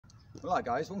Well, hi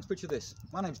guys, welcome to Picture This.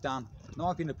 My name's Dan. Now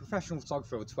I've been a professional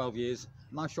photographer for 12 years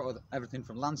and I've shot everything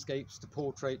from landscapes to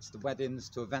portraits to weddings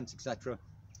to events, etc.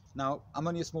 Now I'm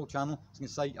only a small channel, as you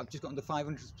can say, I've just got under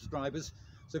 500 subscribers.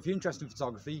 So if you're interested in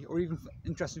photography or even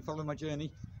interested in following my journey,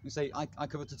 you can say I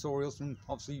cover tutorials from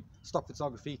obviously stock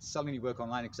photography to selling your work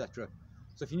online, etc.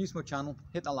 So if you're new to my channel,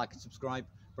 hit that like and subscribe.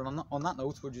 But on that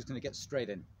note, we're just going to get straight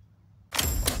in.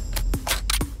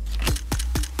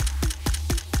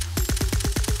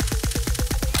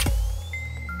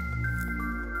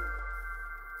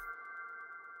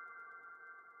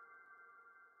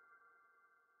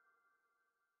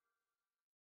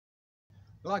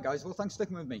 Well, hi guys, well thanks for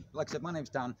sticking with me. Like I said, my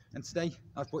name's Dan and today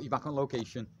I've brought you back on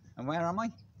location. And where am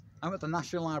I? I'm at the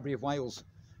National Library of Wales.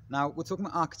 Now we're talking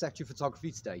about architecture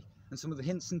photography today and some of the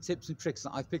hints and tips and tricks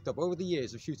that I've picked up over the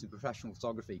years of shooting professional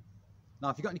photography. Now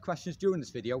if you've got any questions during this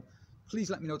video,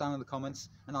 please let me know down in the comments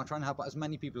and I'll try and help out as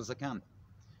many people as I can.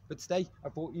 But today I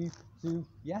brought you to,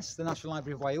 yes, the National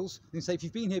Library of Wales. You can say if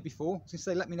you've been here before, you can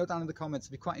say let me know down in the comments.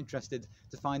 I'd be quite interested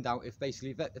to find out if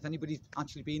anybody's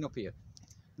actually been up here.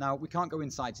 Now, we can't go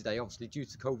inside today, obviously, due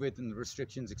to COVID and the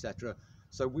restrictions, etc.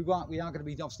 So we are going to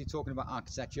be obviously talking about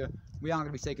architecture. We are going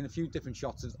to be taking a few different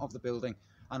shots of the building,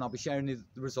 and I'll be sharing the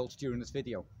results during this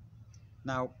video.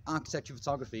 Now, architecture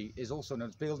photography is also known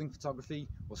as building photography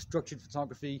or structured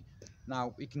photography.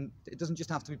 Now, it doesn't just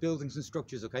have to be buildings and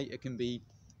structures, okay? It can be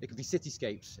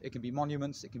cityscapes, it can be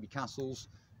monuments, it can be castles,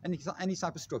 any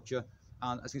type of structure.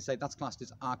 And as I say, that's classed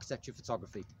as architecture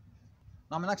photography.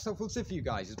 Now, my next helpful tip for you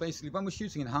guys is basically when we're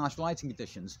shooting in harsh lighting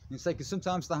conditions, you can say, because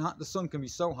sometimes the sun can be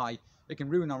so high, it can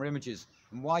ruin our images.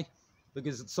 And why?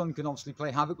 Because the sun can obviously play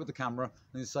havoc with the camera,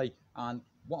 and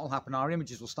what will happen, our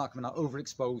images will start coming out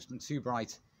overexposed and too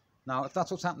bright. Now, if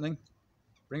that's what's happening,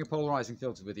 bring a polarizing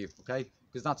filter with you, okay?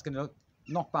 Because that's going to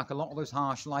knock back a lot of those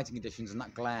harsh lighting conditions and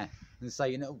that glare, and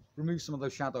it'll remove some of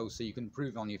those shadows so you can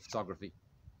improve on your photography.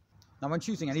 Now, when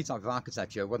shooting any type of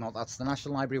architecture, whether or not that's the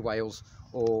National Library of Wales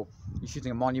or you're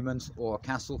shooting a monument or a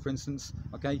castle, for instance,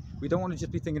 okay, we don't want to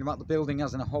just be thinking about the building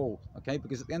as in a whole, okay,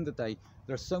 because at the end of the day,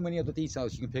 there are so many other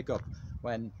details you can pick up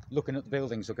when looking at the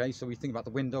buildings, okay, so we think about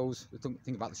the windows, we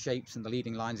think about the shapes and the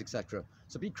leading lines, etc.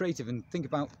 So be creative and think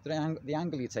about the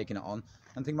angle you're taking it on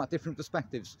and think about different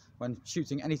perspectives when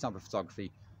shooting any type of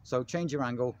photography. So change your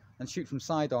angle and shoot from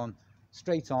side on,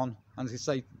 straight on, and as I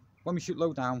say, when we shoot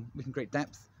low down, we can create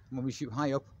depth. When we shoot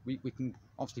high up, we can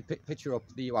obviously pick up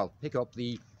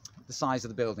the size of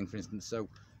the building, for instance. So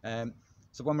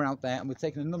when we're out there and we're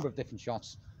taking a number of different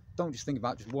shots, don't just think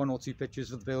about just one or two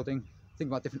pictures of the building. Think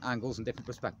about different angles and different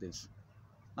perspectives.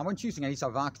 Now, when shooting any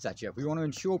type of architecture, we want to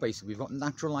ensure basically we've got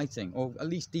natural lighting or at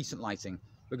least decent lighting.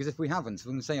 Because if we haven't,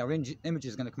 we're going to say our image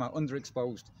is going to come out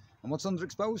underexposed. And what's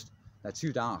underexposed? They're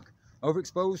too dark.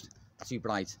 Overexposed? Too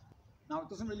bright. Now, it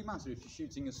doesn't really matter if you're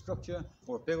shooting a structure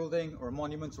or a building or a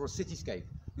monument or a cityscape.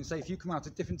 You can say if you come out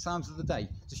at different times of the day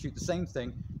to shoot the same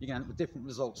thing, you're going to end up with different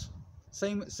results.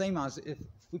 Same as if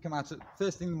we come out at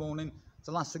first thing in the morning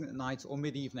to last thing at night or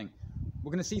mid-evening.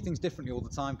 We're going to see things differently all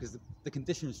the time because the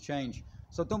conditions change.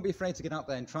 So don't be afraid to get out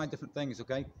there and try different things,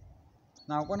 okay?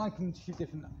 Now, when I can shoot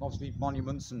different, obviously,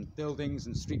 monuments and buildings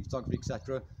and street photography,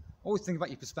 etc., always think about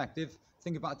your perspective,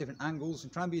 think about different angles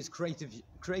and try and be as creative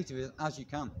as you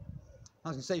can.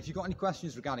 As I say, if you've got any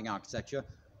questions regarding architecture,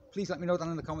 please let me know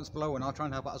down in the comments below and I'll try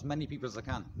and help out as many people as I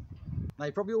can. Now,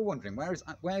 you're probably all wondering, where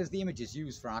is the images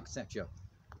used for architecture?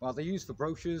 Well, they're used for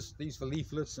brochures, they're used for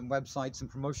leaflets and websites and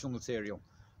promotional material.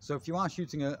 So if you are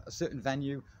shooting a certain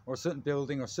venue or a certain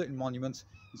building or a certain monument,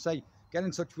 say, get in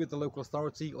touch with the local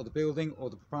authority or the building or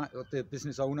the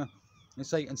business owner and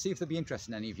see if they'd be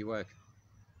interested in any of your work.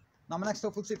 Now, my next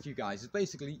helpful tip for you guys is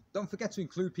basically don't forget to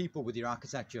include people with your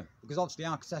architecture, because obviously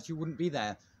architecture wouldn't be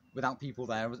there without people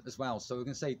there as well. So we're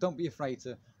going to say don't be afraid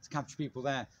to capture people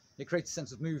there. It creates a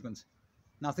sense of movement.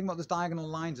 Now think about those diagonal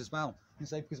lines as well. You can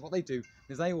say, because what they do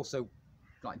is they also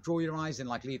draw your eyes in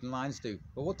like leading lines do.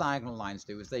 But what diagonal lines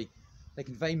do is they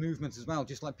convey movement as well,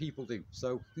 just like people do.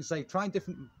 So you can say try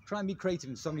and be creative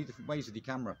in so many different ways with your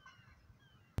camera.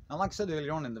 Now, like I said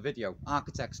earlier on in the video,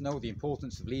 architects know the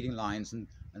importance of leading lines and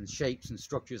shapes and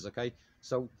structures, okay?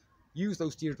 So use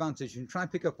those to your advantage and try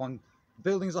and pick up on the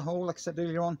building as a whole, like I said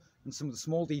earlier on, and some of the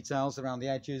small details around the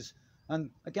edges. And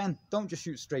again, don't just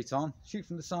shoot straight on, shoot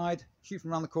from the side, shoot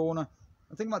from around the corner,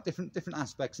 and think about different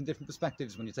aspects and different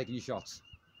perspectives when you're taking your shots.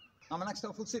 Now, my next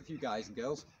helpful tip for you guys and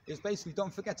girls is basically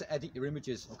don't forget to edit your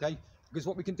images, okay? Because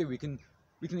what we can do, we can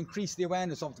increase the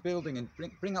awareness of the building and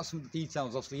bring out some of the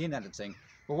details, obviously, in editing.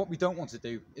 But what we don't want to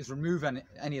do is remove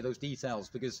any of those details,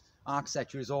 because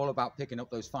architecture is all about picking up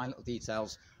those fine little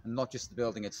details and not just the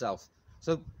building itself.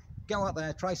 So go out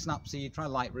there, try Snapseed, try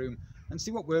Lightroom, and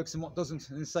see what works and what doesn't.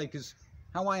 And say, because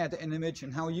how I edit an image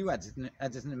and how you edit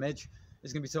an image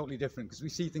is going to be totally different, because we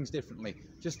see things differently.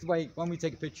 Just the way when we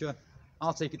take a picture,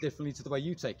 I'll take it differently to the way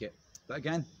you take it. But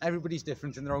again, everybody's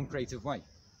different in their own creative way.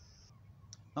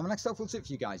 Now, my next helpful tip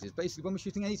for you guys is basically when we're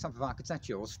shooting any type of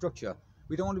architecture or structure,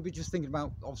 we don't want to be just thinking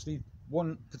about obviously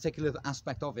one particular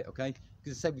aspect of it, okay?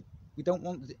 Because I said we don't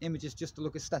want the images just to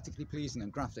look aesthetically pleasing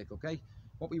and graphic, okay?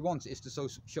 What we want is to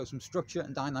show some structure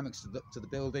and dynamics to the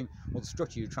building or the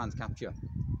structure you're trying to capture.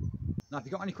 Now, if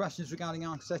you've got any questions regarding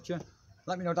architecture,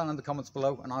 let me know down in the comments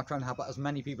below, and I'll try and help out as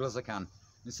many people as I can.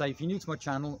 And say, if you're new to my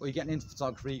channel, or you're getting into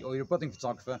photography, or you're a budding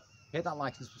photographer, hit that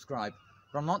like and subscribe.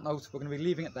 But on that note, we're going to be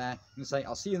leaving it there and say,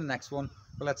 I'll see you in the next one.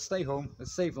 But let's stay home,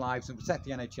 let's save lives and protect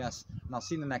the NHS. And I'll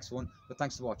see you in the next one. But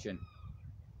thanks for watching.